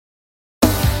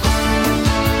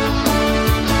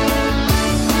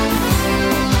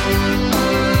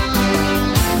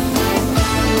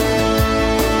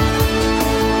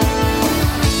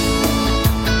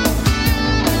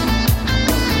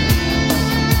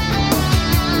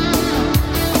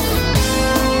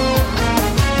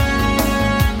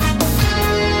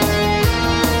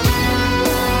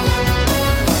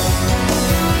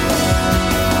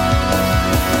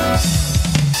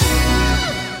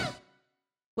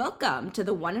Welcome to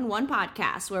the One and One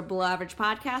podcast, where below average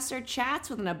podcaster chats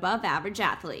with an above average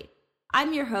athlete.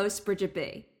 I'm your host, Bridget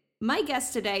B. My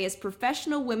guest today is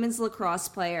professional women's lacrosse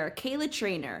player Kayla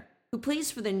Treanor, who plays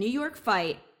for the New York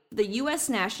Fight, the U.S.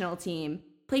 national team,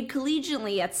 played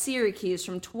collegiately at Syracuse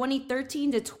from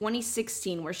 2013 to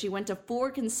 2016, where she went to 4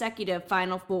 consecutive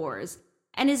Final Fours,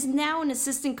 and is now an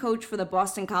assistant coach for the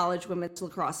Boston College women's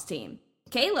lacrosse team.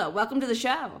 Kayla, welcome to the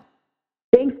show.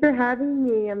 Thanks for having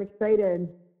me. I'm excited.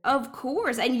 Of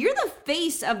course, and you're the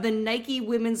face of the Nike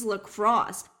women's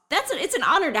lacrosse. It's an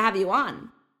honor to have you on.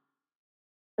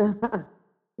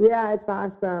 Yeah, it's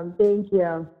awesome. Thank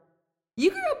you.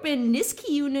 You grew up in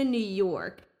Niskayuna, New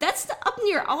York. That's up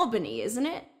near Albany, isn't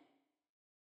it?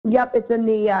 Yep, it's in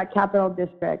the Capital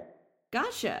District.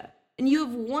 Gotcha. And you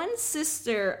have one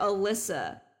sister,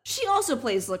 Alyssa. She also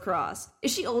plays lacrosse.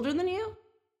 Is she older than you?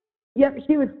 Yep,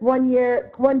 she was one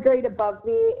grade above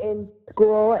me in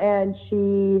school, and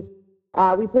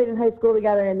we played in high school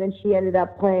together, and then she ended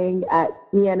up playing at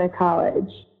Siena College.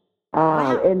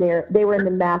 Wow. And they were in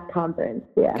the math conference.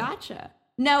 Yeah. Gotcha.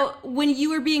 Now, when you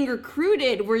were being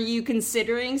recruited, were you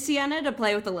considering Siena to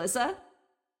play with Alyssa?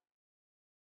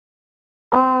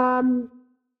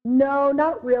 No,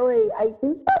 not really. I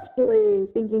think actually,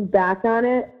 thinking back on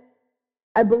it,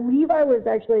 I believe I was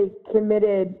actually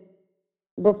committed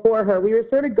before her. We were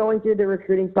sort of going through the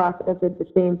recruiting process at the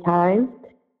same time.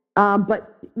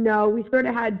 But no, we sort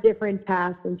of had different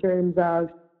paths in terms of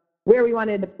where we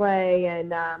wanted to play,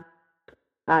 and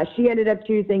she ended up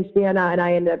choosing Siena, and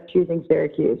I ended up choosing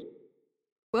Syracuse.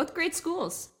 Both great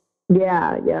schools.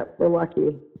 Yeah, we're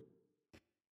lucky.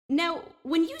 Now,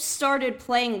 when you started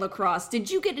playing lacrosse,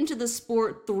 did you get into the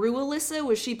sport through Alyssa?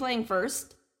 Was she playing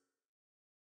first?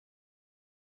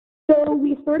 So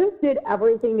we sort of did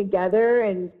everything together,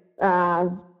 and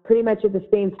pretty much at the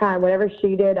same time. Whatever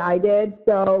she did, I did.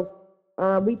 So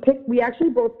we actually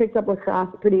both picked up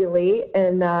lacrosse pretty late,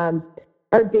 and our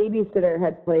babysitter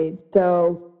had played.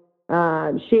 So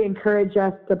she encouraged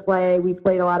us to play. We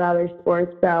played a lot of other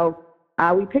sports, so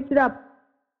we picked it up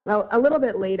a little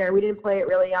bit later. We didn't play it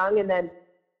really young, and then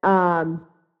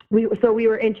we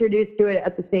were introduced to it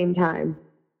at the same time.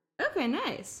 Okay,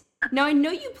 nice. Now, I know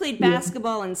you played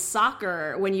basketball and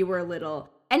soccer when you were little.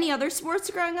 Any other sports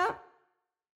growing up?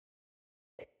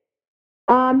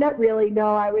 Not really.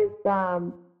 No,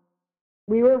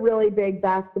 we were really big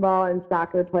basketball and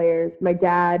soccer players. My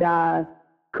dad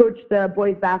coached the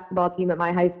boys basketball team at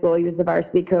my high school. He was the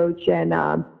varsity coach, and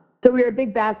so we were a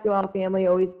big basketball family,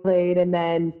 always played. And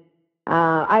then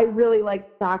I really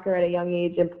liked soccer at a young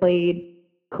age and played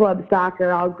club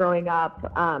soccer all growing up.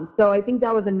 So I think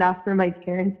that was enough for my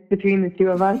parents between the two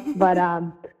of us. But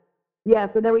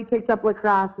so then we picked up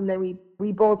lacrosse, and then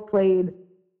we both played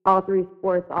all 3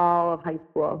 sports all of high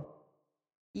school.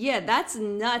 Yeah, that's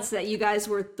nuts that you guys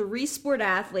were 3 sport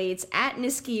athletes at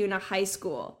Niskayuna High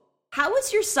School. How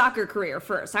was your soccer career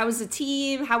first? How was the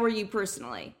team? How were you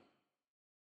personally?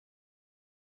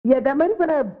 Yeah, that might have been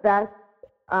our best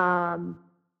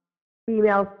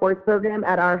female sports program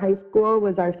at our high school,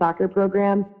 was our soccer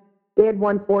program. They had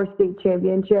won 4 state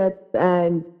championships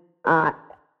and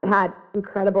had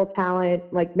incredible talent,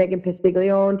 like Megan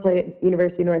Pistiglione played at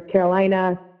University of North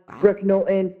Carolina. Wow. Brooke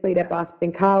Knowlton played at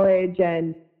Boston College,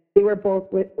 and they were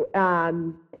both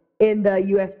in the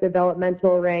U.S.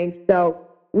 developmental ranks. So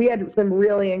we had some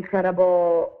really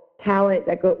incredible talent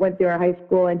that went through our high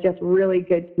school, and just really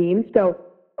good teams. So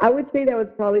I would say that was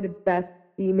probably the best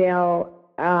female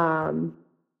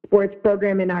sports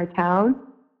program in our town.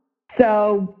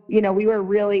 So, we were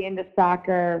really into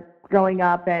soccer growing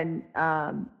up, and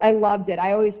I loved it.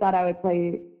 I always thought I would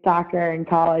play soccer in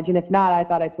college, and if not, I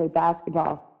thought I'd play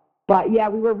basketball. But yeah,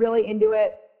 we were really into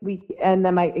it. And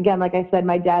then like I said,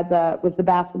 my dad was the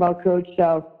basketball coach,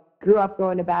 so grew up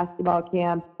going to basketball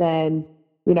camps and,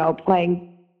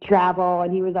 playing travel,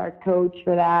 and he was our coach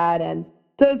for that. And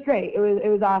so it was great. It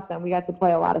was awesome. We got to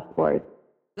play a lot of sports.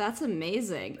 That's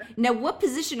amazing. Now, what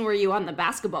position were you on the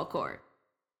basketball court?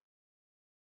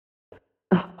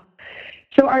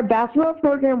 So our basketball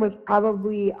program was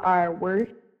probably our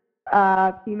worst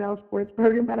female sports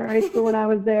program at our high school when I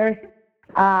was there.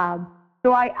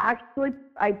 So I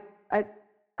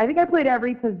think I played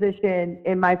every position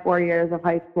in my 4 years of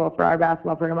high school for our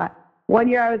basketball program. One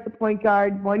year I was the point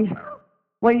guard. One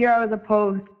year I was a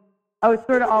post. I was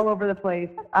sort of all over the place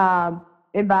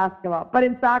in basketball. But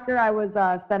in soccer, I was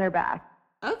center back.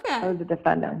 Okay. I was a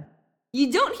defender. You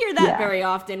don't hear that very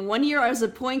often. One year I was a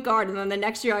point guard, and then the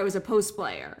next year I was a post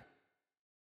player.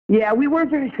 Yeah, we weren't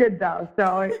very good, though.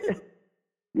 So,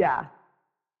 yeah.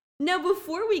 Now,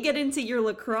 before we get into your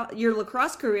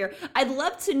lacrosse career, I'd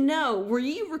love to know, were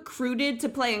you recruited to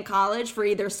play in college for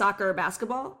either soccer or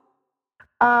basketball?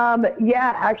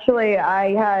 Yeah, actually,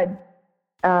 I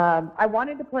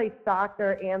wanted to play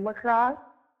soccer and lacrosse,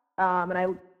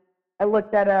 and I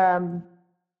looked at,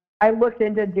 I looked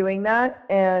into doing that,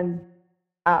 and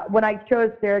when I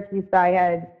chose Syracuse, I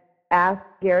had asked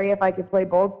Gary if I could play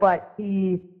both, but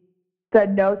he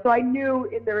said no. So I knew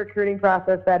in the recruiting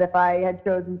process that if I had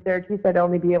chosen Syracuse, I'd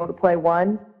only be able to play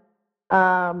one.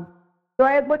 So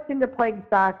I had looked into playing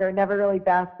soccer, never really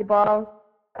basketball.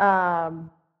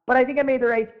 But I think I made the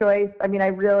right choice. I mean, I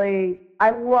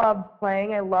loved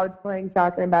playing. I loved playing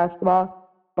soccer and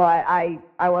basketball, but I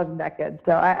wasn't that good.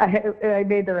 So I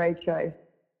made the right choice.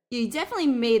 You definitely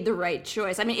made the right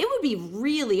choice. I mean, it would be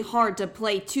really hard to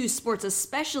play two sports,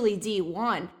 especially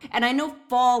D1. And I know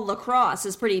fall lacrosse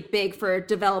is pretty big for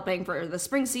developing for the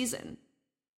spring season.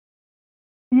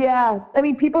 Yeah, I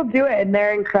mean, people do it, and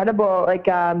they're incredible. Like,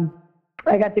 I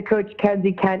got to coach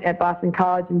Kenzie Kent at Boston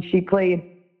College, and she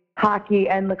played hockey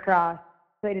and lacrosse.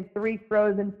 Played in 3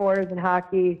 Frozen Fours in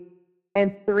hockey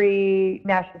and 3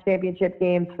 national championship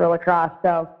games for lacrosse.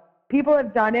 So people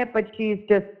have done it, but she's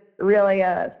just really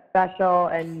a special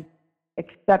and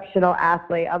exceptional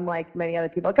athlete, unlike many other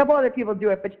people. A couple other people do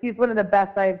it, but she's one of the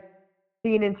best I've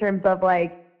seen in terms of,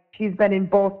 like, she's been in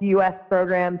both U.S.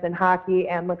 programs in hockey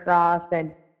and lacrosse,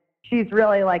 and she's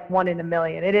really like one in a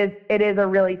million. It is a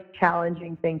really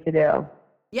challenging thing to do.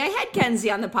 Yeah, I had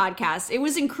Kenzie on the podcast. It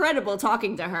was incredible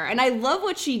talking to her. And I love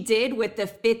what she did with the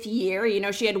 5th year. You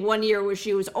know, she had 1 year where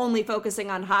she was only focusing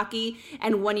on hockey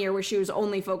and 1 year where she was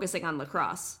only focusing on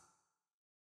lacrosse.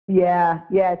 Yeah,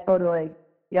 totally.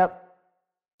 Yep.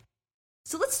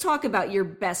 So let's talk about your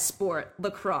best sport,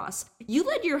 lacrosse. You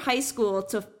led your high school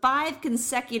to 5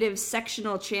 consecutive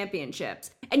sectional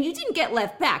championships, and you didn't get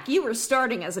left back. You were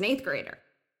starting as an 8th grader.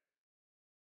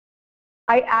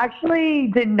 I actually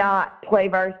did not play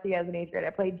varsity as an 8th grader.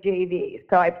 I played JV.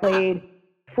 So I played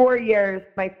 4 years,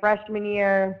 my freshman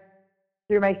year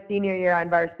through my senior year on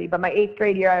varsity. But my 8th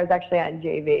grade year, I was actually on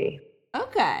JV.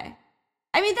 Okay.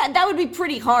 I mean, that would be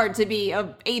pretty hard to be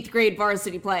an 8th grade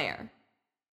varsity player.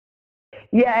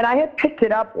 Yeah, and I had picked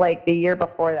it up like the year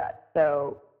before that.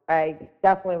 So I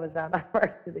definitely was on my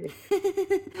varsity.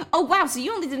 Oh, wow. So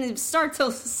you only didn't start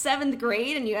till 7th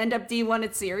grade and you end up D1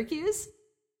 at Syracuse?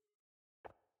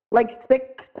 Like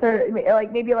 6th or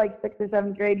like maybe like 6th or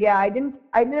 7th grade. Yeah,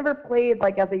 I never played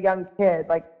like as a young kid.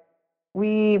 Like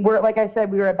we were, like I said,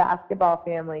 we were a basketball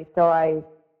family.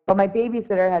 But my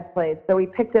babysitter had played, so we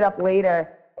picked it up later.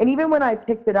 And even when I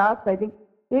picked it up, I think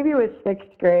maybe it was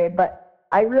 6th grade, but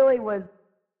I really was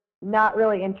not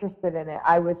really interested in it.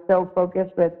 I was so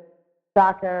focused with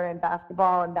soccer and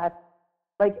basketball, and that's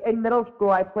like in middle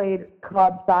school I played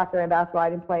club soccer and basketball.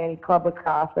 I didn't play any club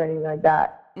lacrosse or anything like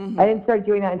that. Mm-hmm. I didn't start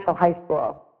doing that until high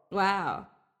school. Wow.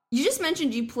 You just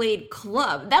mentioned you played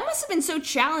club. That must have been so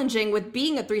challenging with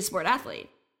being a 3-sport athlete.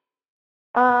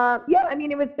 Yeah, I mean,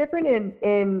 it was different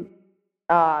in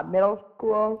middle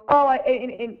school.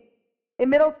 In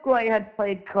middle school, I had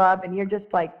played club, and you're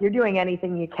just like, you're doing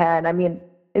anything you can. I mean,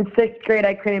 in 6th grade,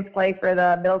 I couldn't play for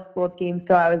the middle school team,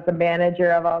 so I was the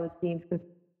manager of all the teams because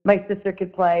my sister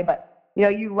could play. But, you know,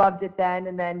 you loved it then.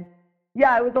 And then,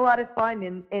 yeah, it was a lot of fun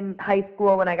in high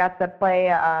school when I got to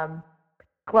play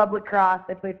club lacrosse.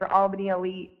 I played for Albany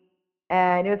Elite,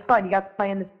 and it was fun. You got to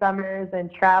play in the summers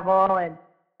and travel and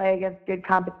play against good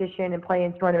competition and play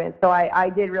in tournaments. So I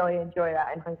did really enjoy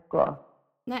that in high school.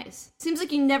 Nice. Seems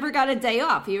like you never got a day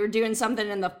off. You were doing something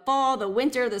in the fall, the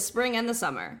winter, the spring, and the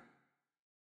summer.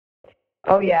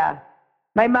 Oh, yeah.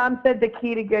 My mom said the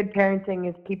key to good parenting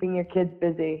is keeping your kids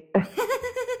busy.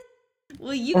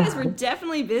 Well, you guys were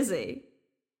definitely busy.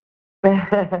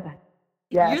 Yeah,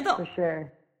 for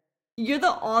sure. You're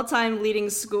the all-time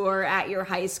leading scorer at your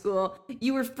high school.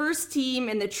 You were first team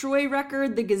in the Troy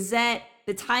Record, the Gazette,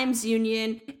 the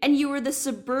Times-Union, and you were the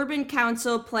Suburban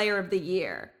Council Player of the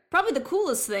Year. Probably the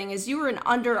coolest thing is you were an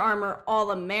Under Armour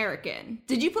All-American.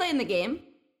 Did you play in the game?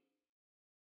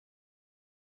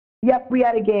 Yep, we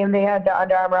had a game. They had the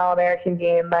Under Armour All-American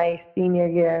game my senior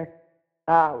year.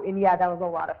 And yeah, that was a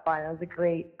lot of fun. It was a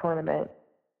great tournament.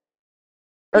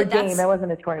 Or game. That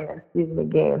wasn't a tournament. Excuse me,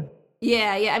 game.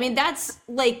 Yeah. I mean, that's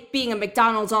like being a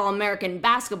McDonald's All-American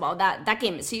basketball. That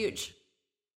game is huge.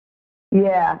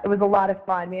 Yeah, it was a lot of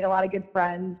fun. Made a lot of good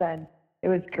friends, and it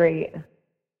was great.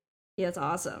 Yeah, that's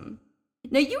awesome.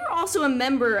 Now, you were also a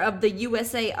member of the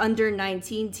USA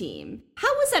Under-19 team. How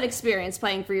was that experience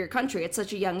playing for your country at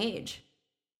such a young age?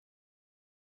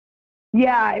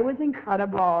 Yeah, it was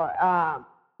incredible.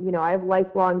 You know, I have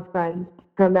lifelong friends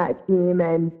from that team,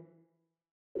 and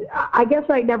I guess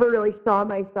I never really saw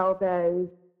myself as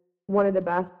one of the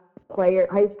best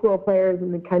high school players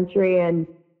in the country, and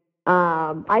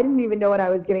I didn't even know what I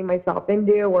was getting myself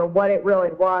into or what it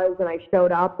really was. And I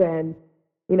showed up, and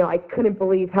I couldn't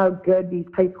believe how good these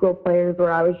high school players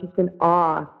were. I was just in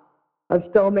awe of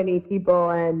so many people,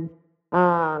 and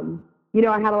I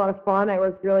had a lot of fun. I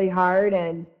worked really hard,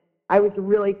 and I was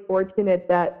really fortunate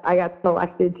that I got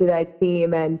selected to that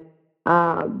team, and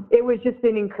it was just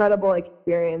an incredible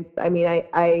experience. I mean,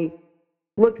 I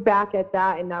look back at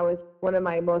that, and that was one of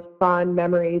my most fond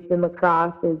memories in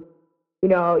lacrosse is,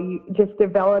 you just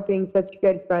developing such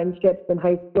good friendships in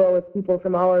high school with people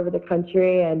from all over the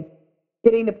country and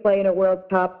getting to play in a World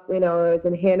Cup. It was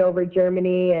in Hanover,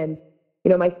 Germany, and,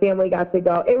 my family got to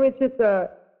go. It was just a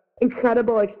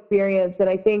incredible experience, and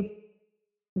I think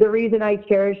the reason I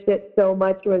cherished it so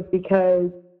much was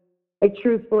because I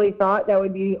truthfully thought that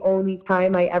would be the only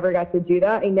time I ever got to do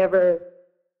that. I never,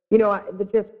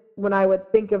 just when I would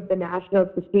think of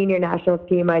the senior national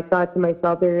team, I thought to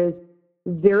myself, there is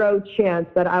zero chance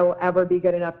that I will ever be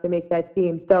good enough to make that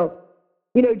team. So,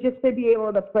 just to be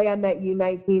able to play on that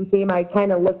U19 team, I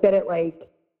kind of looked at it like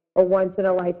a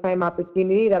once-in-a-lifetime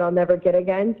opportunity that I'll never get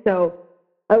again. So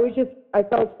I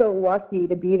felt so lucky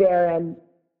to be there, and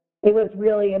it was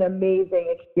really an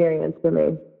amazing experience for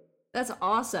me. That's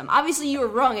awesome. Obviously, you were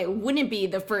wrong. It wouldn't be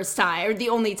the first time or the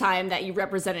only time that you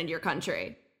represented your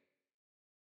country.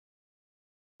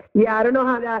 Yeah, I don't know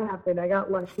how that happened. I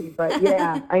got lucky, but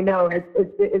yeah, I know.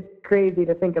 It's crazy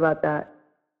to think about that.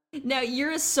 Now,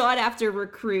 you're a sought-after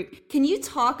recruit. Can you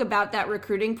talk about that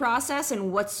recruiting process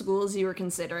and what schools you were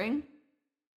considering?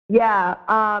 Yeah,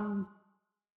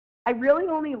 I really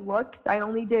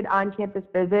only did on-campus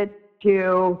visits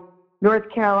to North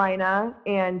Carolina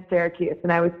and Syracuse,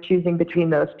 and I was choosing between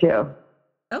those two.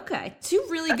 Okay, two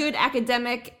really good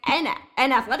academic and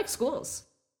athletic schools.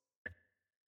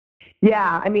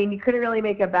 Yeah, I mean, you couldn't really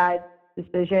make a bad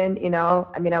decision,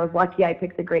 I mean, I was lucky I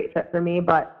picked a great fit for me,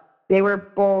 but they were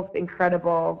both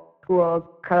incredible schools,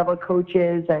 incredible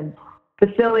coaches and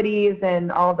facilities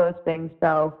and all those things.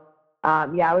 So, I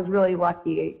was really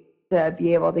lucky to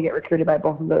be able to get recruited by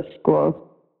both of those schools.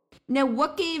 Now,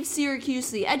 what gave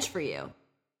Syracuse the edge for you?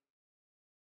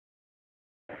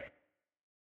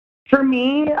 For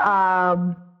me,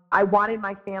 I wanted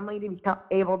my family to be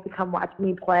able to come watch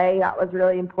me play. That was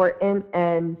really important.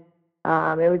 And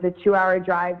it was a 2-hour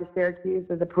drive to Syracuse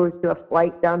as opposed to a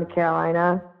flight down to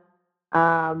Carolina.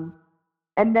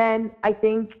 And then I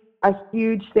think a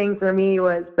huge thing for me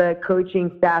was the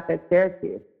coaching staff at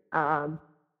Syracuse. I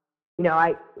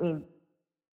mean,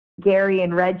 Gary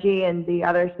and Reggie and the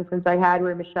other assistants I had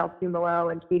were Michelle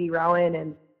Tumalo and Katie Rowan.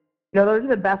 And, those are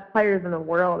the best players in the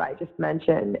world I just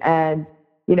mentioned. And,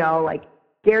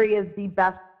 Gary is the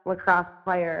best lacrosse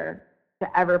player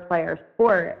to ever play our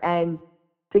sport. And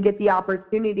to get the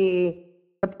opportunity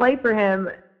to play for him,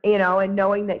 and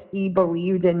knowing that he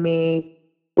believed in me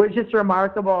was just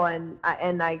remarkable. And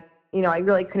I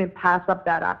really couldn't pass up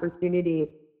that opportunity.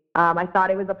 I thought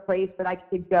it was a place that I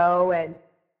could go and,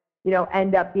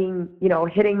 end up being,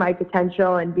 hitting my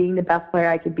potential and being the best player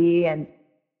I could be. And,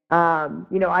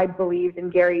 I believed in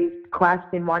Gary's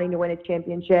quest in wanting to win a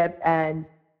championship. And,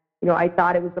 I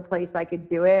thought it was the place I could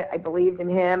do it. I believed in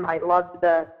him. I loved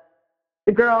the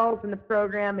girls and the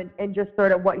program and just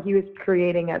sort of what he was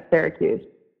creating at Syracuse.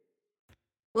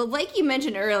 Well, like you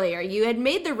mentioned earlier, you had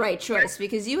made the right choice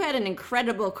because you had an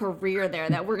incredible career there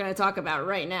that we're going to talk about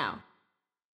right now.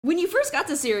 When you first got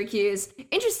to Syracuse,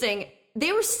 interesting,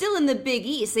 they were still in the Big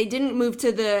East. They didn't move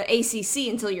to the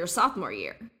ACC until your sophomore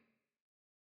year.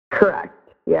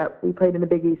 Correct. Yeah, we played in the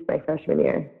Big East my freshman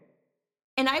year.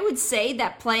 And I would say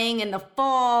that playing in the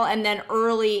fall and then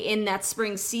early in that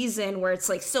spring season where it's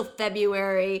like still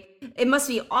February, it must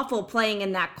be awful playing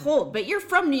in that cold. But you're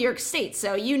from New York State,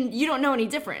 so you don't know any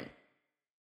different.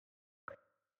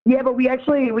 Yeah, but we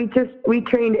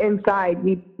trained inside.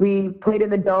 We played in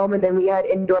the dome, and then we had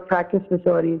indoor practice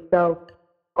facilities. So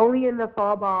only in the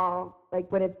fall ball,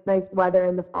 like when it's nice weather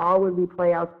in the fall, would we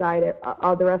play outside.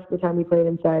 All the rest of the time we played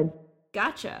inside.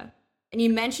 Gotcha. And you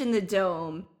mentioned the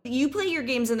dome. You play your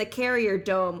games in the Carrier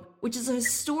Dome, which is a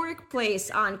historic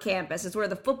place on campus. It's where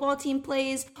the football team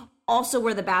plays, also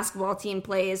where the basketball team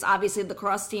plays. Obviously, the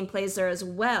lacrosse team plays there as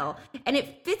well. And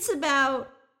it fits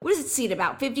about, what does it seat,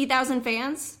 about 50,000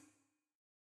 fans?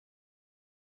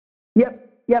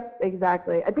 Yep,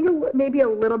 exactly. I think maybe a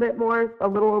little bit more, a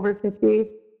little over 50.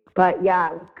 But yeah,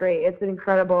 it was great. It's an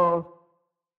incredible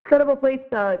place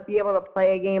to be able to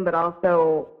play a game, but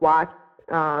also watch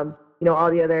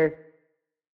all the other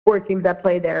sport teams that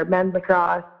play there, men's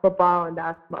lacrosse, football, and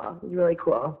basketball. It was really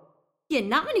cool. Yeah,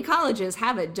 not many colleges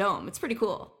have a dome. It's pretty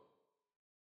cool.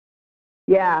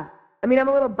 Yeah. I mean, I'm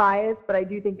a little biased, but I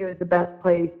do think it was the best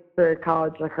place for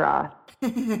college lacrosse.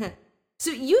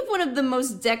 So you have one of the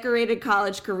most decorated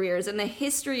college careers in the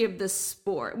history of the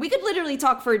sport. We could literally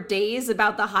talk for days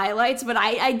about the highlights, but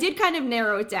I did kind of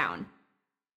narrow it down.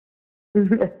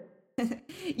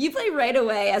 You play right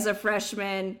away as a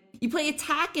freshman. You play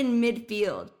attack in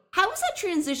midfield. How was that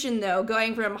transition, though,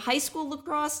 going from high school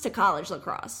lacrosse to college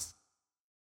lacrosse?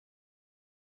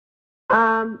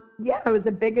 Yeah, it was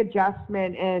a big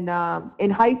adjustment. And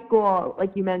in high school,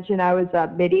 like you mentioned, I was a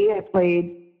midi. I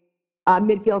played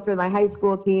midfield for my high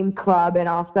school team, club, and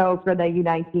also for the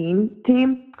U19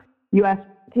 team, U.S.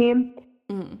 team.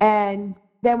 And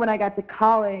then when I got to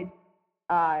college,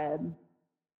 and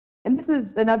this is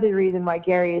another reason why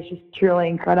Gary is just truly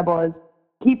incredible, is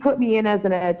he put me in as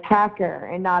an attacker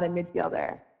and not a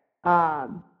midfielder.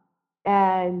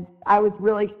 And I was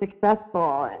really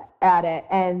successful at it.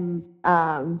 And,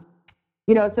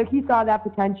 so he saw that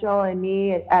potential in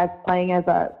me as playing as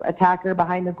a attacker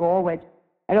behind the goal, which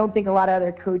I don't think a lot of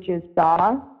other coaches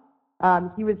saw.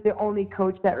 He was the only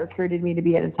coach that recruited me to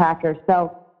be an attacker.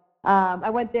 So I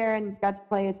went there and got to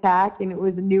play attack, and it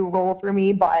was a new role for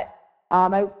me, but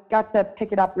I got to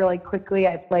pick it up really quickly.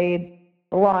 I played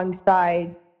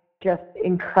alongside just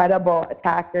incredible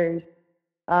attackers,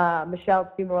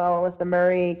 Michelle Tumalo, Alyssa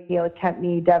Murray, Kayla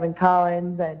Treanor, Devin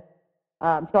Collins, and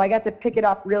so I got to pick it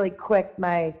up really quick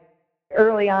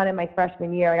early on in my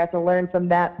freshman year. I got to learn from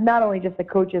that, not only just the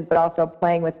coaches, but also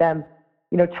playing with them,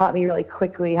 taught me really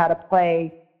quickly how to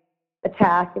play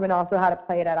attack and also how to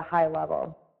play it at a high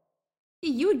level.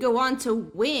 You would go on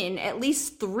to win at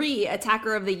least 3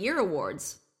 Attacker of the Year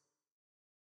awards.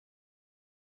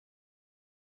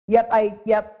 Yep,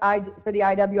 for the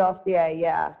IWLCA,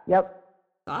 yeah, yep.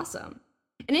 Awesome.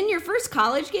 And in your first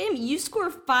college game, you score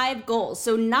 5 goals,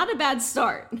 so not a bad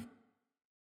start.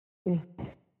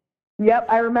 Yep,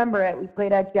 I remember it. We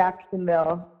played at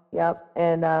Jacksonville. Yep,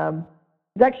 and it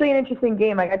was actually an interesting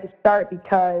game. I got to start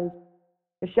because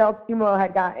Michelle Tumalo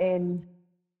had gotten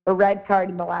a red card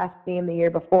in the last game the year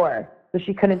before, so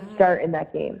she couldn't start in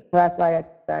that game. So that's why I got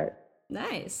to start.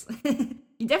 Nice.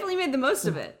 You definitely made the most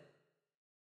of it.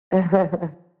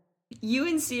 You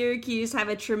and Syracuse have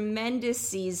a tremendous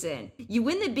season. You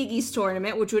win the Big East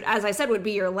tournament, which would, as I said, would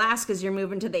be your last because you're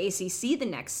moving to the ACC the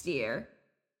next year.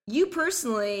 You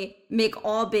personally make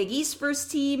all Big East first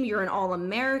team, you're an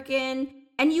All-American,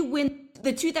 and you win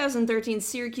the 2013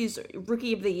 Syracuse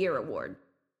Rookie of the Year award.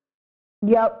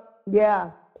 Yep,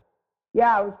 yeah.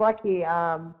 Yeah, I was lucky.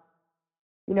 I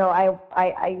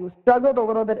struggled a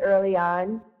little bit early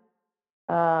on,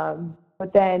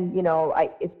 but then,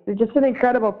 it's just an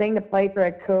incredible thing to play for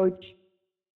a coach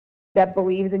that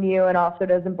believes in you and also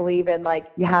doesn't believe in,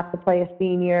 you have to play a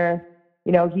senior.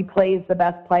 He plays the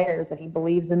best players and he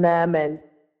believes in them. And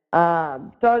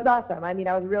so it was awesome. I mean,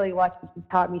 I was really lucky. He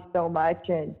taught me so much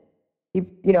and he,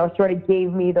 sort of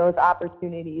gave me those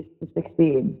opportunities to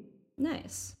succeed.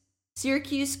 Nice.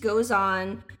 Syracuse goes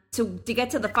on to get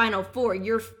to the Final Four,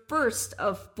 your first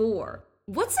of 4.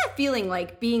 What's that feeling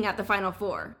like being at the Final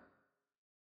Four?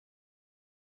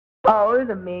 Oh, it was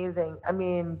amazing. I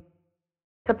mean,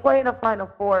 to play in the Final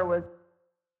Four was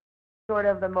sort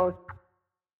of the most,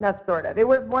 not sort of,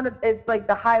 it's like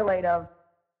the highlight of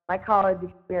my college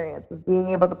experience was being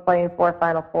able to play in 4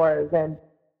 Final Fours. And,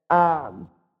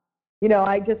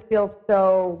 I just feel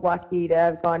so lucky to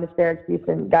have gone to Syracuse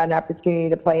and got an opportunity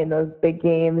to play in those big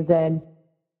games. And,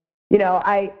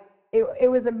 it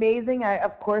was amazing.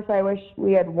 Of course, I wish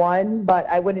we had won, but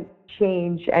I wouldn't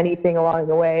change anything along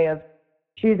the way of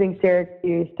choosing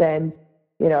Syracuse. And,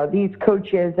 these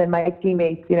coaches and my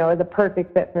teammates, it was a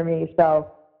perfect fit for me.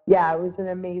 So, yeah, it was an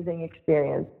amazing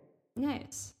experience.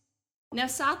 Nice. Now,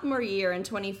 sophomore year in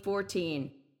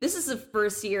 2014, this is the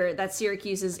first year that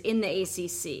Syracuse is in the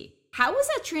ACC. How was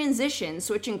that transition,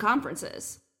 switching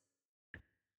conferences?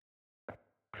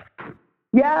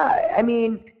 Yeah, I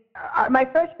mean, my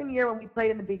freshman year when we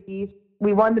played in the Big East,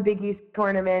 we won the Big East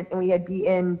tournament and we had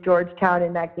beaten Georgetown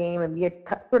in that game and we had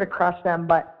sort of crushed them.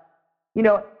 But,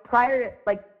 prior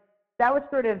to, that was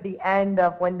sort of the end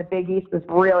of when the Big East was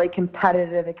really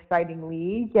competitive, exciting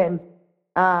league. And,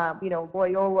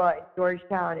 Loyola and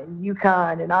Georgetown and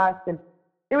UConn and us. And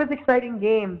it was exciting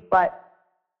games, but,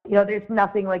 there's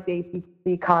nothing like the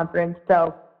ACC conference.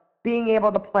 So being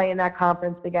able to play in that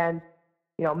conference against,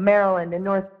 Maryland and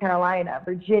North Carolina,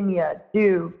 Virginia,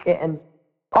 Duke, and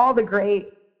all the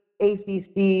great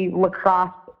ACC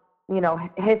lacrosse,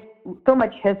 so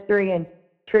much history and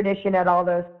tradition at all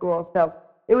those schools. So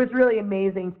it was really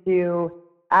amazing to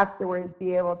afterwards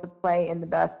be able to play in the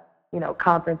best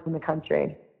conference in the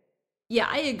country. Yeah,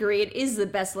 I agree. It is the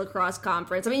best lacrosse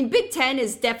conference. I mean, Big Ten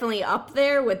is definitely up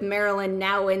there with Maryland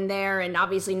now in there and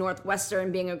obviously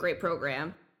Northwestern being a great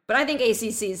program. But I think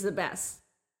ACC is the best.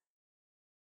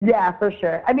 Yeah, for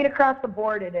sure. I mean, across the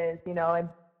board it is, and,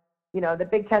 the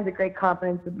Big Ten's a great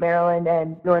conference with Maryland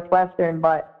and Northwestern,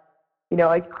 but,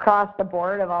 across the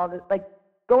board of all this, like,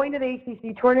 going to the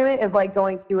ACC tournament is like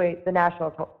going to the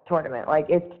national tournament. Like,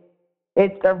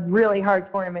 it's a really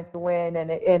hard tournament to win,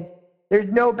 and there's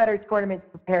no better tournament to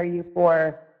prepare you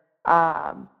for,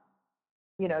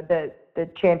 the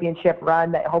championship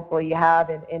run that hopefully you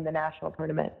have in the national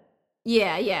tournament.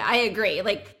 Yeah, I agree.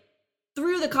 Like,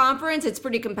 through the conference, it's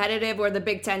pretty competitive where the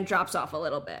Big Ten drops off a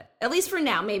little bit. At least for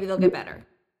now, maybe they'll get better.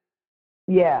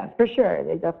 Yeah, for sure.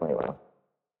 They definitely will.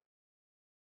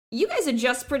 You guys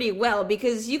adjust pretty well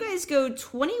because you guys go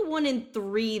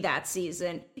 21-3 that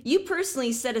season. You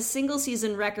personally set a single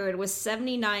season record with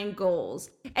 79 goals.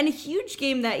 And a huge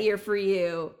game that year for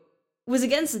you was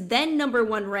against then number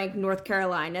 1 ranked North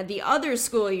Carolina, the other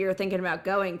school you're thinking about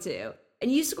going to. And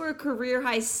you score a career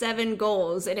high 7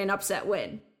 goals in an upset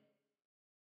win.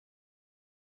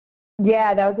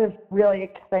 Yeah, that was a really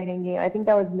exciting game. I think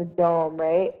that was in the Dome,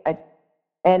 right? I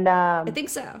think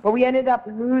so. But we ended up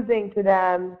losing to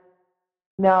them.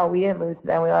 No, we didn't lose to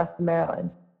them. We lost to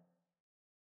Maryland.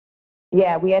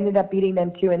 Yeah, we ended up beating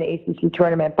them too in the ACC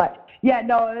tournament. But yeah,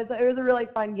 no, it was a really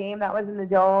fun game. That was in the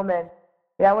Dome, and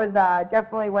that was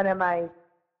definitely one of my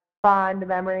fond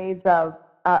memories of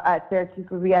at Syracuse,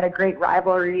 because we had a great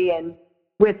rivalry and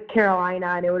with Carolina,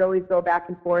 and it would always go back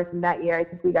and forth. And that year, I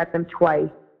think we got them twice.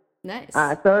 Nice. So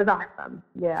it was awesome.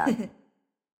 Yeah.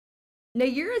 Now,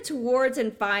 you're a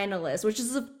Tewaaraton Finalist, which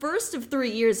is the first of 3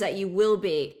 years that you will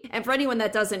be. And for anyone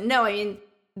that doesn't know, I mean,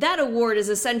 that award is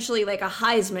essentially like a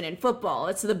Heisman in football.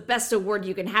 It's the best award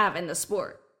you can have in the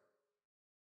sport.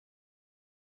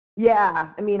 Yeah,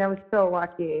 I mean, I was so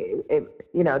lucky.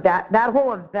 That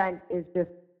whole event is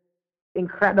just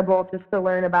incredible, just to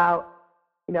learn about,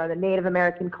 the Native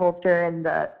American culture and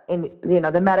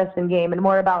the medicine game, and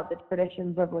more about the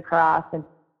traditions of lacrosse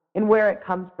and where it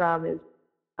comes from is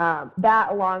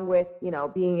that, along with,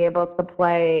 being able to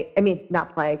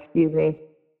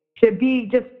to be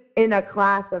just in a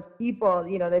class of people,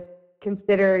 that's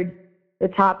considered the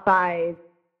top 5,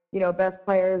 best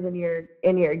players in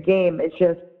your game. It's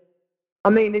just,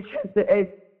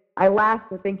 I laugh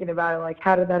thinking about it, like,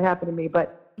 how did that happen to me?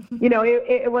 But,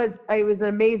 it was an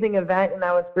amazing event, and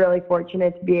I was really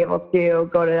fortunate to be able to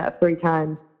go to that 3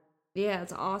 times. Yeah,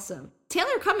 it's awesome.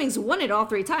 Taylor Cummings won it all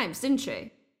 3 times, didn't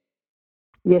she?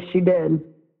 Yes, she did.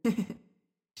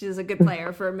 She's a good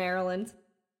player for Maryland.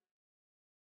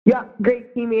 Yeah,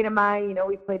 great teammate of mine.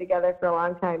 We played together for a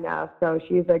long time now, so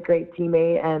she's a great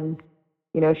teammate, and,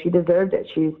 she deserved it.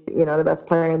 She's, the best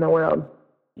player in the world.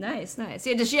 Nice.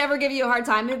 Yeah, does she ever give you a hard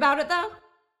time about it, though?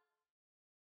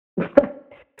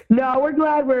 No, we're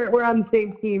glad we're on the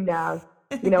same team now.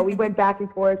 We went back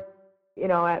and forth,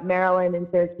 at Maryland and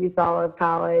Syracuse all of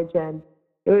college, and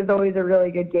it was always a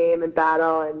really good game and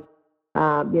battle. And,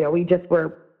 we just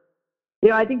were,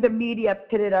 I think the media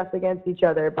pitted us against each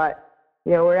other, but,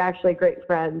 we're actually great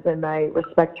friends, and I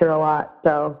respect her a lot.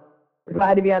 So we're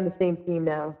glad to be on the same team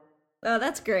now. Oh,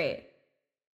 that's great.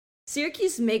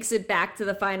 Syracuse makes it back to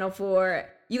the Final Four.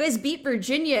 You guys beat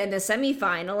Virginia in the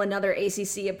semifinal, another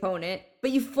ACC opponent,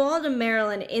 but you fall to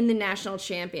Maryland in the national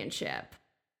championship.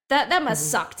 That must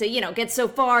suck to, get so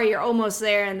far, you're almost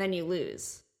there, and then you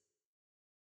lose.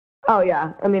 Oh,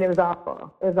 yeah. I mean, it was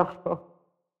awful. It was awful.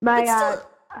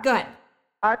 Go ahead.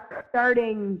 Our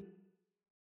starting,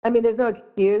 there's no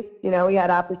excuse. We had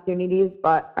opportunities,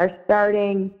 but our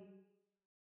starting,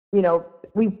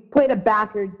 we played a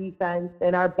backer defense,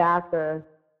 and our backer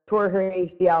tore her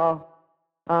ACL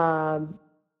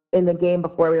in the game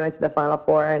before we went to the Final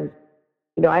Four. And,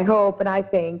 I hope and I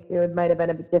think it might have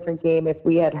been a different game if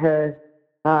we had her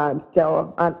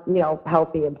still,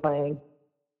 healthy and playing.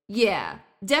 Yeah,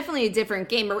 definitely a different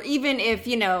game. Or even if,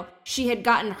 she had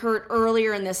gotten hurt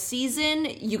earlier in the season,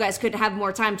 you guys could have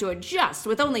more time to adjust.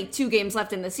 With only 2 games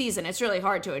left in the season, it's really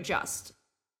hard to adjust.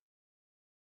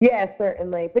 Yeah,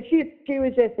 certainly. But she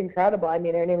was just incredible. her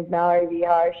name is Mallory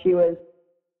Vihar. She was,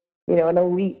 an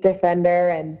elite defender,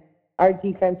 and our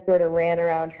defense sort of ran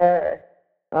around her.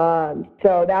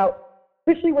 So that,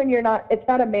 especially when it's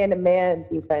not a man-to-man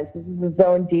defense. This is a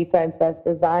zone defense that's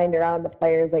designed around the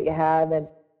players that you have. And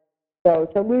so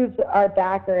to lose our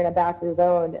backer in a backer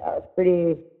zone is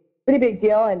pretty big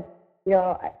deal. And,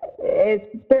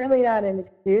 it's certainly not an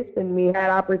excuse. And we had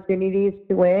opportunities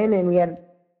to win, and we had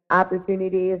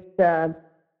opportunities to,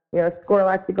 score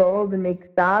lots of goals and make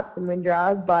stops and win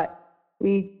draws. But,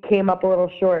 we came up a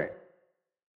little short.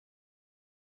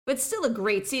 But still a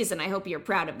great season. I hope you're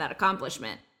proud of that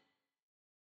accomplishment.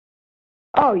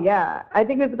 Oh, yeah. I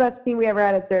think it was the best team we ever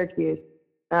had at Syracuse.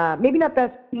 Maybe not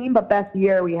best team, but best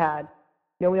year we had.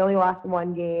 You know, we only lost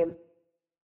one game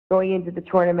going into the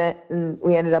tournament, and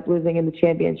we ended up losing in the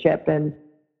championship.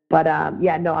 But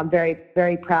I'm very,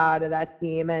 very proud of that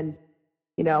team. And,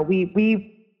 you know,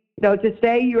 to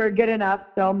say you were good enough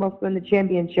to almost win the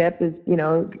championship is, you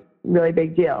know, really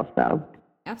big deal. So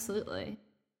absolutely.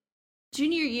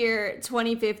 Junior year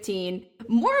 2015,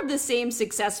 more of the same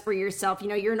success for yourself. You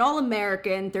know, you're an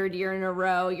All-American 3rd year in a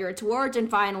row. You're a Tewaaraton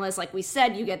Finalist. Like we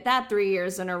said, you get that 3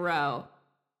 years in a row.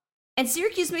 And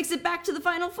Syracuse makes it back to the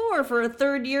Final Four for a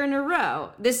 3rd year in a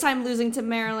row, this time losing to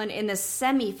Maryland in the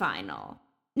semifinal.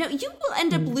 Now, you will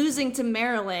end up losing to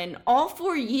Maryland all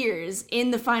 4 years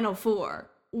in the Final Four.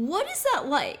 What is that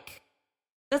like?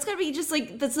 That's got to be just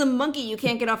like, that's the monkey you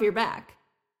can't get off your back.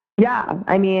 Yeah,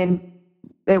 I mean,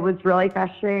 it was really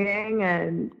frustrating,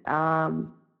 and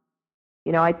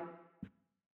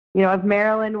if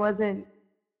Maryland wasn't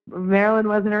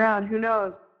around, who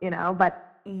knows, you know?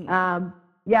 But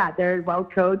they're well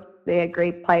coached. They had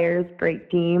great players,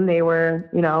 great team. They were,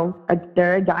 you know,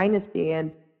 they're a dynasty,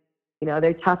 and you know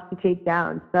they're tough to take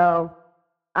down. So,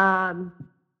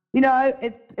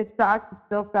 it sucks. It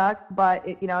still sucks, but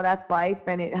that's life,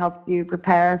 and it helps you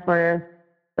prepare for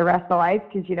the rest of life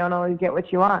because you don't always get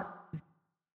what you want.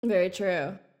 Very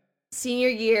true. Senior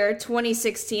year,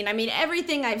 2016. I mean,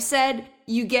 everything I've said,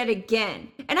 you get again.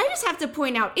 And I just have to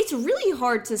point out, it's really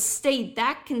hard to stay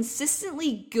that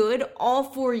consistently good all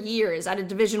 4 years at a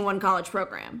Division I college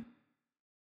program.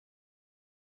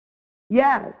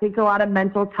 Yeah, it takes a lot of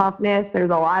mental toughness. There's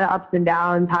a lot of ups and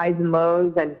downs, highs and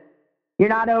lows, and you're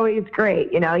not always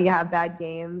great. You know, you have bad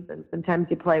games, and sometimes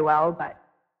you play well, but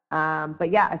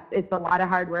yeah, it's a lot of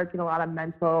hard work and a lot of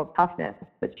mental toughness,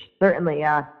 which certainly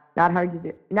not hard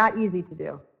to do, not easy to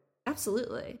do.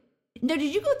 Absolutely. Now,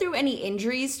 did you go through any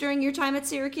injuries during your time at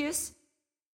Syracuse?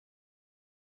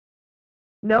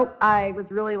 Nope, I was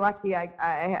really lucky. I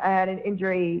had an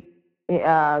injury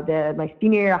my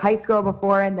senior year of high school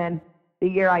before, and then the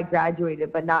year I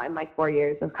graduated, but not in my 4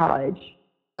 years of college.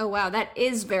 Oh, wow, that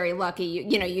is very lucky.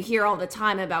 You hear all the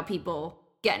time about people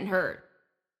getting hurt.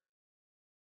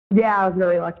 Yeah, I was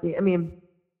really lucky. I mean,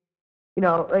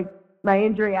 like my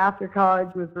injury after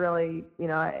college was really,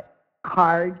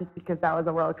 hard just because that was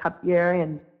a World Cup year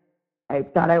and I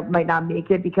thought I might not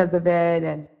make it because of it.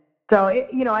 And so,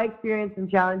 I experienced some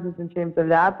challenges in terms of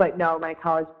that, but no, my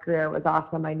college career was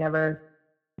awesome.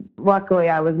 Luckily,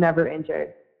 I was never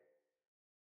injured.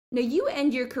 Now, you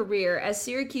end your career as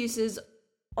Syracuse's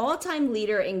all-time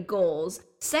leader in goals,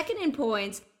 second in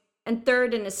points, and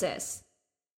third in assists.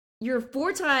 You're a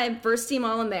 4-time first-team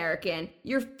All-American.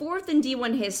 You're 4th in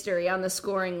D1 history on the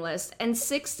scoring list and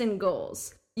 6th in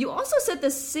goals. You also set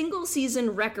the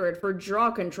single-season record for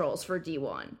draw controls for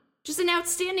D1. Just an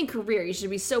outstanding career you should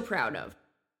be so proud of.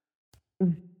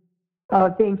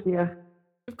 Oh, thank you.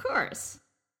 Of course.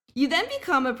 You then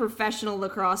become a professional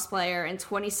lacrosse player in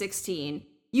 2016.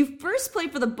 You first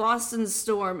played for the Boston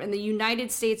Storm in the United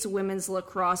States Women's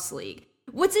Lacrosse League.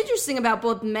 What's interesting about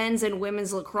both men's and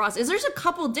women's lacrosse is there's a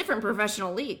couple different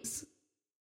professional leagues.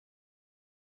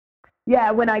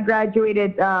 Yeah, when I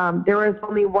graduated, there was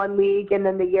only one league, and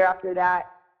then the year after that,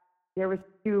 there was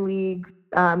 2 leagues.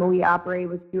 We operated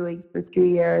with 2 leagues for 2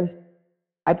 years.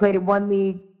 I played in one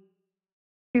league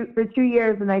for 2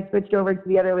 years, and I switched over to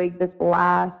the other league this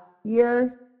last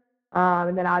year.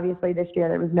 And then obviously this year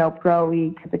there was no pro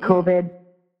league because of COVID.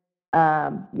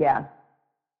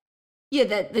 Yeah,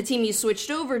 the team you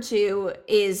switched over to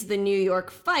is the New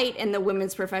York Fight and the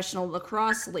Women's Professional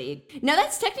Lacrosse League. Now,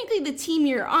 that's technically the team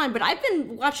you're on, but I've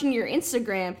been watching your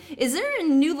Instagram. Is there a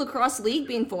new lacrosse league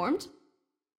being formed?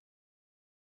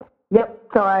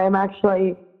 Yep, so I am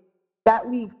actually, that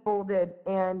league folded,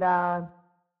 and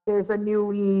there's a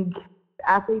new league,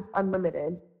 Athletes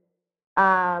Unlimited.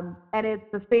 And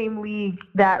it's the same league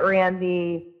that ran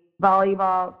the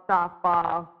volleyball,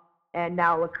 softball, and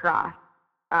now lacrosse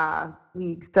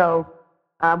league. So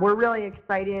we're really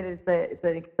excited. It's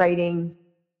an exciting,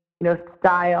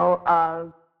 style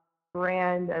of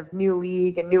brand of new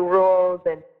league and new rules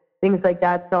and things like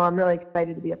that. So I'm really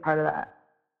excited to be a part of that.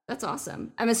 That's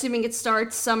awesome. I'm assuming it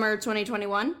starts summer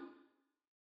 2021?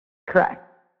 Correct.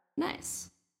 Nice.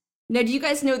 Now, do you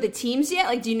guys know the teams yet?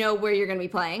 Like, do you know where you're going to be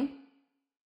playing?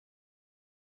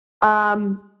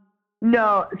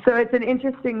 No. So it's an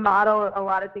interesting model. A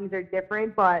lot of things are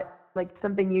different, but like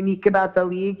something unique about the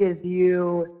league is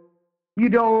you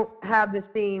don't have the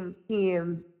same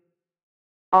team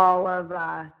all of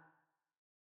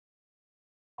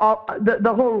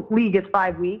the whole league is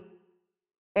 5 weeks,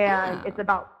 and it's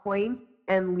about points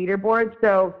and leaderboards.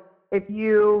 So if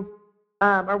you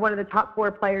are one of the top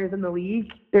 4 players in the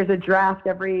league, there's a draft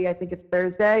every, I think it's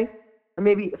Thursday or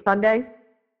maybe Sunday.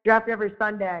 Draft every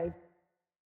Sunday.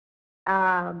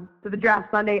 So the draft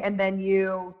Sunday, and then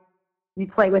you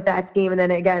play with that team, and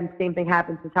then again, same thing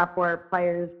happens. The top 4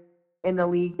 players in the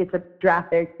league get to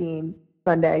draft their team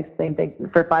Sunday. Same thing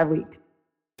for 5 weeks.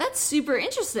 That's super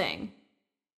interesting.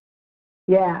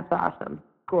 Yeah, it's awesome.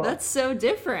 Cool. That's so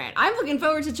different. I'm looking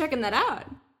forward to checking that out.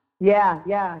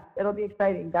 Yeah, it'll be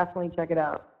exciting. Definitely check it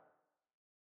out.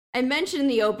 I mentioned in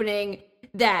the opening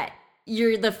that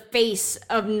you're the face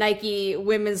of Nike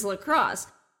women's lacrosse.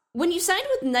 When you signed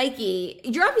with Nike,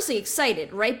 you're obviously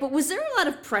excited, right? But was there a lot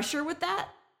of pressure with that?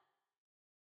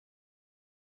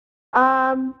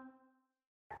 Yeah,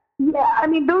 I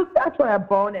mean, that's what a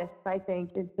bonus, I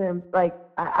think. It's like,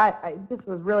 I just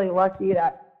was really lucky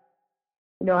that,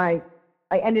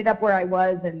 I ended up where I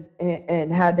was and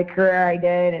had the career I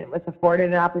did, and was afforded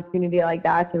an opportunity like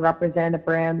that to represent a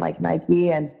brand like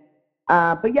Nike. And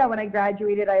but yeah, when I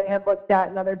graduated, I had looked at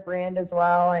another brand as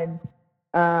well, and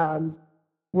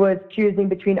was choosing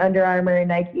between Under Armour and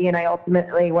Nike, and I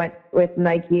ultimately went with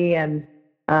Nike. And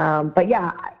but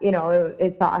yeah,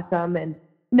 it's awesome. And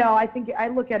no, I think I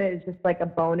look at it as just like a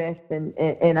bonus, and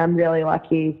I'm really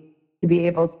lucky to be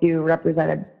able to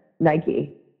represent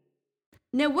Nike.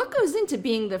 Now, what goes into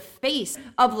being the face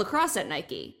of lacrosse at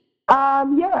Nike?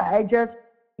 Yeah, I just,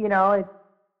 it's,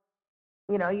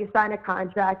 you sign a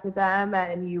contract with them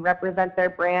and you represent their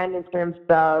brand in terms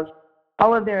of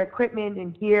all of their equipment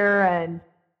and gear, and,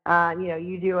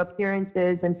 you do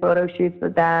appearances and photo shoots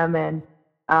with them. And,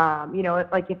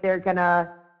 like if they're going to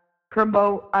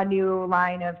promote a new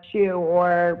line of shoe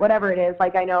or whatever it is,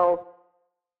 like I know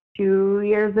 2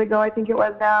 years ago, I think it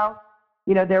was now,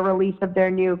 their release of their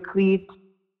new cleats.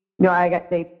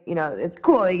 It's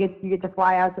cool. You get to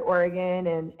fly out to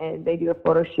Oregon, and they do a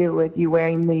photo shoot with you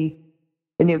wearing the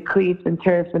new cleats and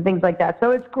turfs and things like that. So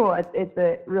it's cool. It's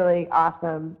a really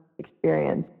awesome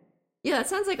experience. Yeah, that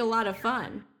sounds like a lot of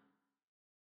fun.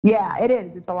 Yeah, it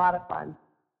is. It's a lot of fun.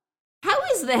 How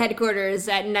is the headquarters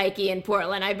at Nike in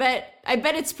Portland? I bet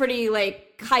it's pretty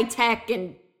like high tech,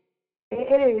 and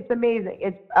it is. It's amazing.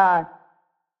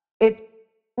 It's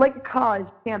like a college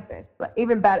campus, but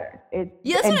even better. That's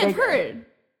what I've heard.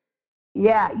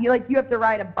 Yeah, you have to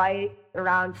ride a bike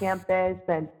around campus,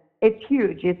 and it's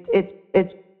huge. It's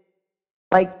its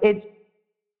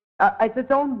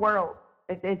own world.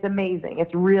 It's amazing.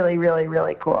 It's really, really,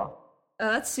 really cool.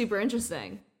 Oh, that's super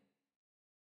interesting.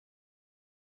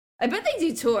 I bet they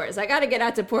do tours. I got to get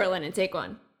out to Portland and take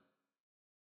one.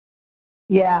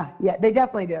 Yeah, they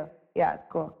definitely do. Yeah, it's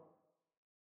cool.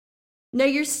 Now,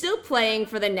 you're still playing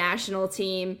for the national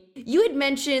team. You had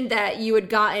mentioned that you had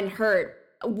gotten hurt.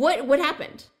 What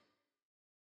happened?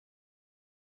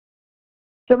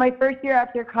 So my first year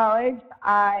after college,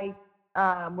 I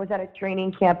was at a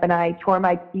training camp, and I tore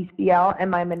my PCL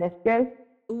and my meniscus.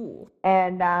 Ooh.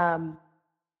 And,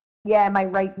 my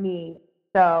right knee.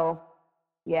 So,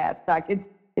 yeah, it sucked.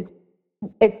 It's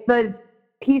the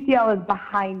PCL is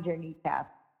behind your kneecap.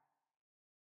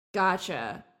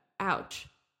 Gotcha. Ouch.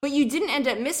 But you didn't end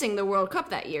up missing the World Cup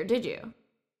that year, did you?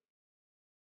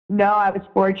 No, I was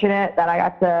fortunate that I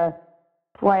got to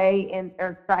try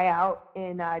out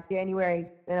in January,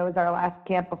 and it was our last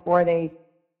camp before they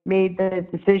made the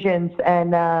decisions,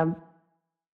 and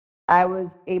I was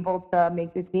able to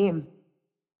make the team.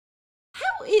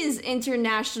 How is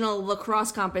international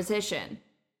lacrosse competition?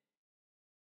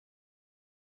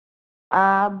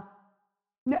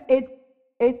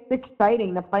 It's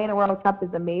exciting. To play in a World Cup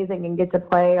is amazing, and get to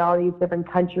play all these different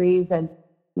countries. And,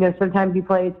 sometimes you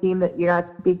play a team that you're not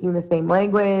speaking the same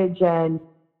language, and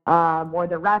or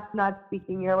the ref's not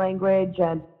speaking your language.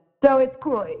 And so it's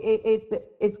cool.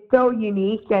 It's so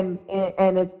unique, and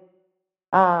it's,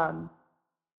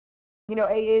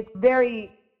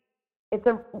 it's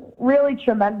a really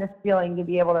tremendous feeling to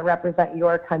be able to represent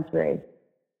your country.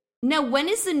 Now, when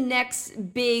is the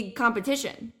next big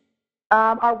competition?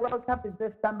 Our World Cup is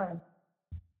this summer.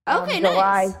 Okay,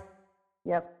 July. Nice.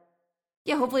 Yep.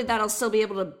 Yeah, hopefully that'll still be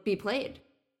able to be played.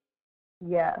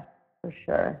 Yeah, for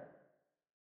sure.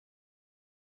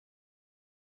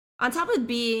 On top of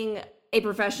being a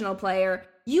professional player,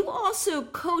 you also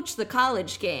coach the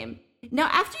college game. Now,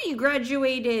 after you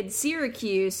graduated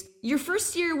Syracuse, your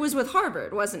first year was with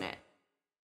Harvard, wasn't it?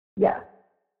 Yeah.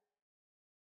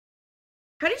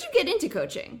 How did you get into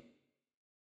coaching?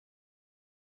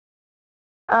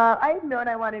 I had known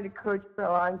I wanted to coach for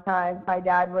a long time. My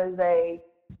dad was like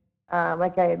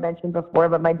I had mentioned before,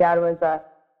 but my dad was a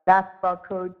basketball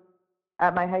coach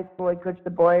at my high school. He coached the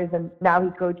boys, and now he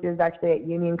coaches actually at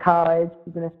Union College.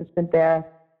 He's an assistant there.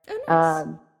 Oh, nice.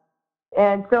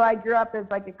 And so I grew up as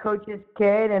like a coach's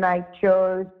kid, and I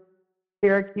chose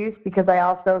Syracuse because I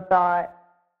also thought,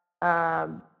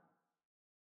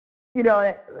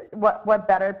 what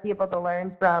better people to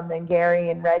learn from than Gary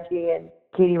and Reggie and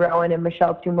Katie Rowan and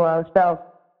Michelle Tumolo. So,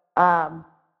 I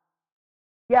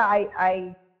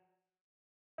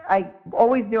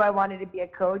always knew I wanted to be a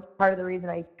coach. Part of the reason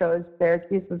I chose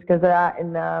Syracuse was because of that.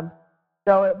 And my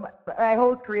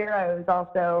whole career, I was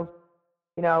also,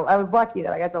 I was lucky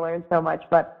that I got to learn so much.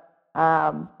 But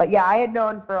yeah, I had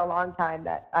known for a long time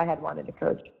that I had wanted to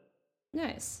coach.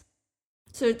 Nice.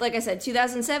 So, like I said,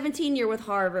 2017, you're with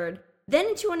Harvard. Then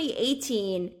in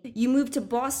 2018, you moved to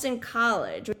Boston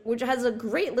College, which has a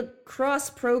great lacrosse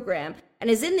program and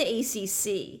is in the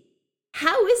ACC.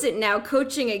 How is it now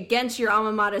coaching against your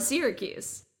alma mater,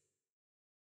 Syracuse?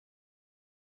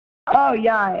 Oh,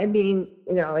 yeah. I mean,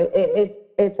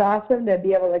 it's awesome to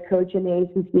be able to coach in the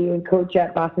ACC and coach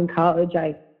at Boston College.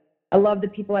 I love the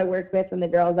people I work with and the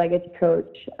girls I get to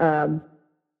coach.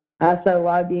 I also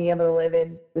love being able to live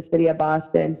in the city of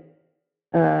Boston.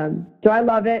 So I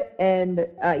love it. And,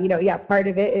 part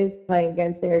of it is playing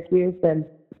against Syracuse. And,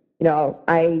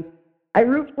 I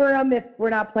root for them if we're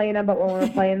not playing them, but when we're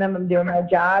playing them, I'm doing my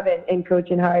job and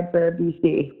coaching hard for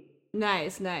BC.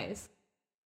 Nice.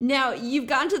 Now, you've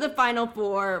gone to the Final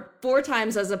Four 4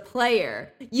 times as a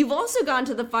player. You've also gone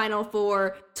to the Final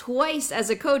Four twice as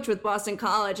a coach with Boston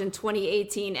College in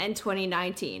 2018 and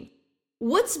 2019.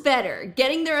 What's better,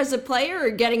 getting there as a player or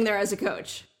getting there as a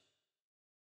coach?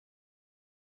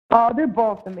 Oh, they're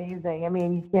both amazing. I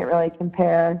mean, you can't really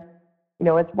compare.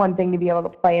 It's one thing to be able to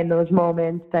play in those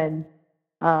moments, and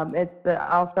it's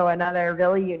also another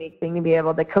really unique thing to be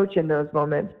able to coach in those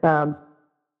moments.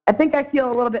 I think I feel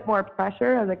a little bit more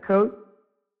pressure as a coach.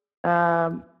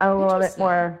 I'm a little bit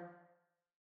more,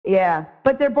 yeah.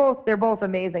 But they're both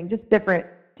amazing. Just different.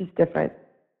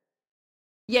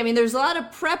 Yeah, I mean, there's a lot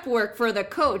of prep work for the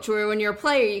coach, where when you're a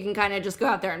player, you can kind of just go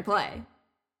out there and play.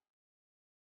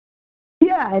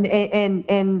 Yeah, and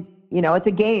it's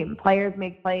a game. Players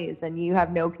make plays, and you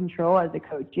have no control as a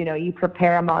coach. You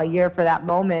prepare them all year for that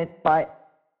moment, but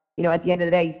at the end of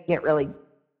the day, you can't really,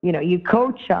 you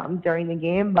coach them during the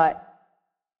game, but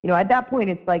at that point,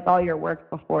 it's like all your work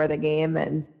before the game,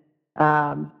 and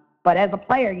but as a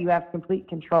player, you have complete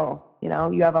control. You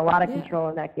have a lot of control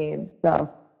in that game. So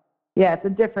yeah, it's a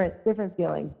different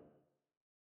feeling.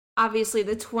 Obviously,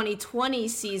 the 2020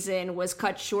 season was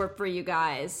cut short for you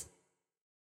guys.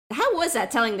 How was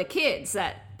that, telling the kids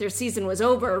that their season was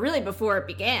over really before it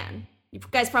began? You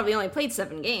guys probably only played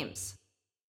 7 games.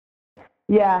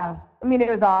 Yeah, I mean, it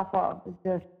was awful.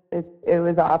 It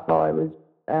was awful. It was,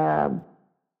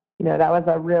 that was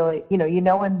a really,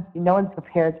 no one's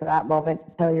prepared for that moment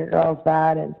to tell your girls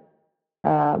that. And,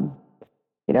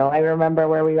 I remember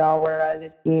where we all were as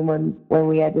a team when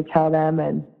we had to tell them,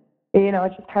 and,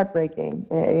 it's just heartbreaking.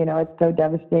 It's so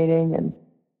devastating.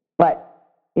 But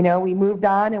we moved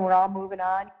on, and we're all moving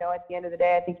on. At the end of the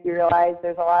day, I think you realize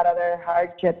there's a lot of other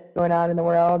hardships going on in the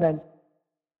world, and,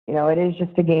 it is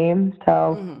just a game.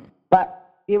 So,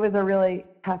 But it was a really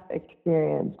tough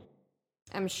experience.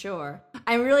 I'm sure.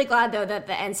 I'm really glad, though, that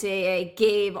the NCAA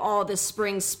gave all the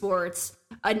spring sports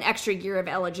an extra year of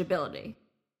eligibility.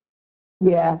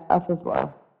 Yeah, us as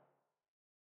well.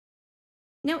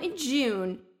 Now, in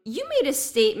June, you made a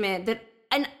statement that,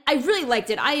 and I really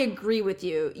liked it. I agree with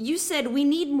you. You said we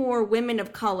need more women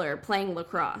of color playing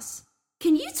lacrosse.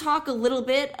 Can you talk a little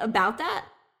bit about that?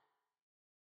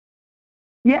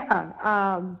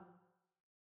 Yeah.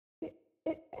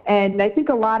 And I think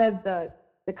a lot of the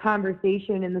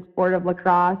conversation in the sport of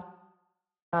lacrosse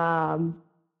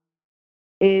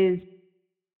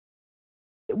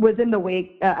was in the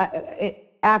wake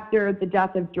after the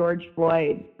death of George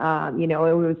Floyd.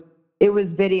 It was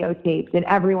videotaped and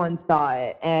everyone saw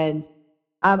it. And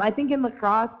I think in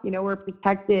lacrosse, we're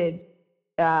protected.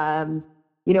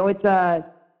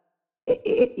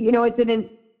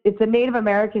 It's a Native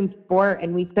American sport,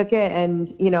 and we took it,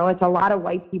 and it's a lot of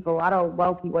white people, a lot of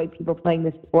wealthy white people playing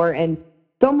this sport, and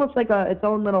it's almost like its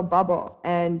own little bubble.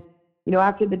 And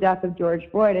after the death of George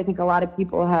Floyd, I think a lot of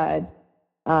people had,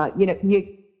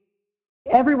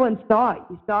 everyone saw it.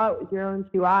 You saw it with your own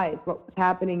 2 eyes, what was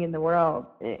happening in the world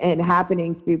and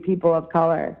happening to people of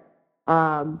color.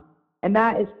 And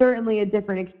that is certainly a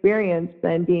different experience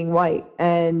than being white,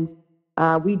 and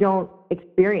we don't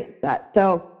experience that.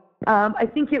 So I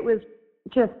think it was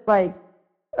just like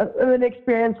an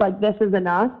experience like this is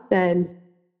enough, and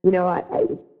I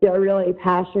feel really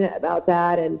passionate about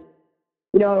that. And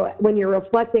when you're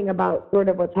reflecting about sort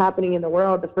of what's happening in the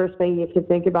world, the first thing you can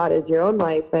think about is your own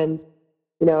life. And,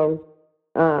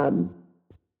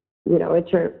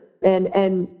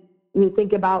 and you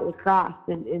think about lacrosse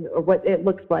and what it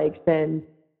looks like. And,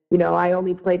 I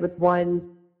only played with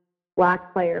one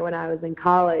Black player when I was in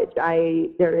college.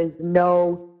 There is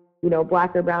no,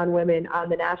 Black or brown women on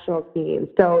the national team.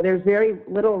 So there's very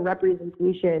little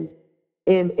representation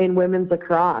in women's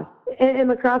lacrosse and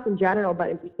lacrosse in general, but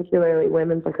in particularly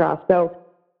women's lacrosse. So,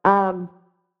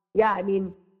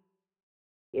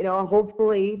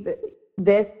 hopefully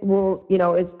this will,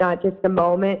 it's not just a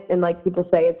moment, and like people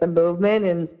say, it's a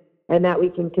movement, and that we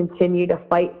can continue to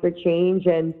fight for change.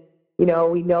 And,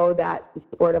 we know that the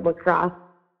sport of lacrosse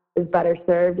is better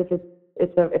served if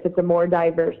it's a more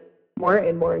diverse sport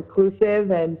and more inclusive.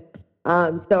 And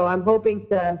so I'm hoping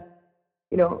to,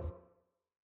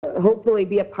 hopefully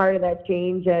be a part of that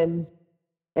change and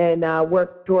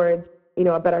work towards,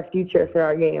 a better future for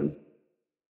our game.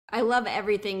 I love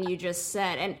everything you just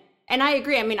said. And I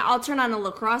agree. I mean, I'll turn on a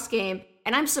lacrosse game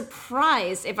and I'm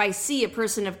surprised if I see a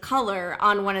person of color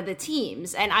on one of the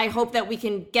teams. And I hope that we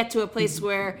can get to a place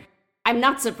where I'm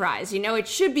not surprised. It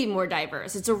should be more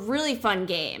diverse. It's a really fun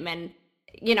game. And,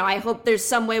 I hope there's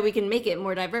some way we can make it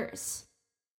more diverse.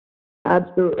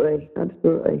 Absolutely.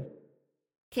 Absolutely.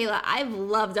 Kayla, I've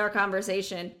loved our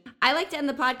conversation. I like to end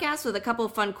the podcast with a couple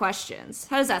of fun questions.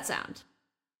 How does that sound?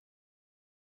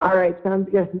 All right. Sounds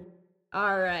good.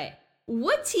 All right.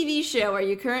 What TV show are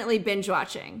you currently binge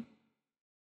watching?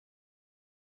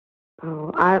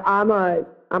 Oh, I'm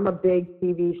a big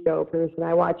TV show person.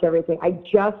 I watch everything. I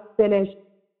just finished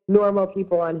Normal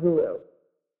People on Hulu.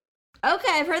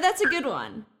 Okay, I've heard that's a good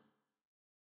one.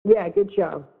 Yeah, good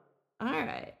show. All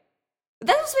right.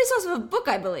 That was based off of a book,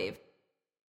 I believe.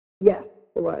 Yes,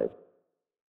 it was.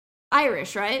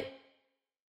 Irish, right?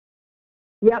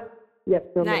 Yep.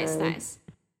 Nice.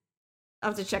 I'll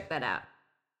have to check that out.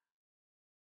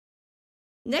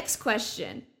 Next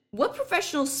question. What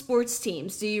professional sports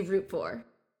teams do you root for?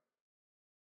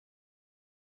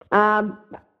 I'm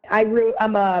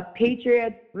a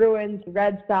Patriots, Bruins,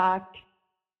 Red Sox,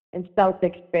 and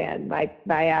Celtics fan. My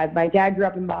dad grew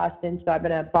up in Boston, so I've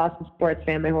been a Boston sports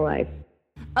fan my whole life.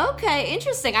 Okay,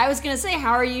 interesting. I was going to say,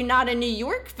 how are you not a New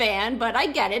York fan? But I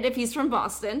get it if he's from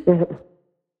Boston.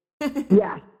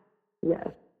 Yes.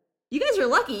 You guys are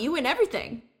lucky. You win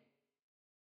everything.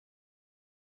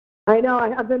 I know.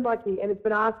 I've been lucky, and it's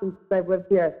been awesome since I've lived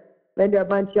here. Been to a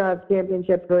bunch of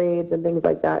championship parades and things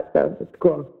like that, so it's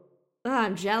cool. Oh,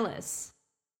 I'm jealous.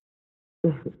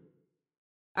 All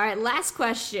right, last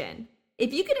question.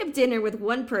 If you could have dinner with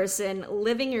one person,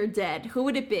 living or dead, who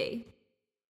would it be?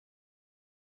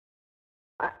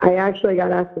 I actually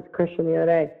got asked this question the other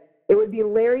day. It would be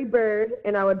Larry Bird,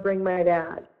 and I would bring my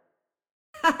dad.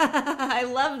 I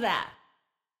love that.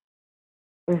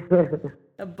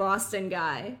 A Boston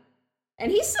guy.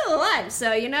 And he's still alive, so,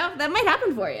 that might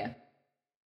happen for you.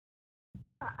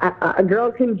 A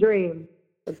girl can dream.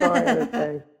 That's all I would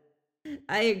say.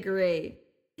 I agree.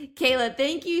 Kayla,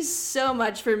 thank you so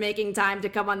much for making time to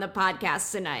come on the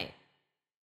podcast tonight.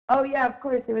 Oh, yeah, of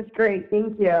course. It was great.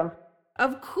 Thank you.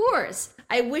 Of course.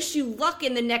 I wish you luck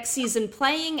in the next season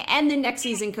playing and the next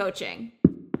season coaching.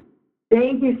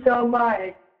 Thank you so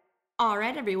much. All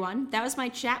right, everyone. That was my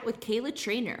chat with Kayla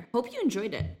Treanor. Hope you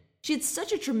enjoyed it. She had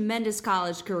such a tremendous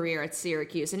college career at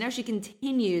Syracuse, and now she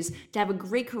continues to have a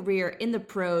great career in the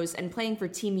pros and playing for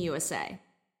Team USA.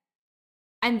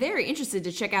 I'm very interested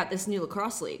to check out this new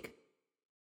lacrosse league.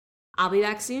 I'll be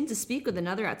back soon to speak with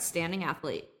another outstanding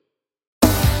athlete.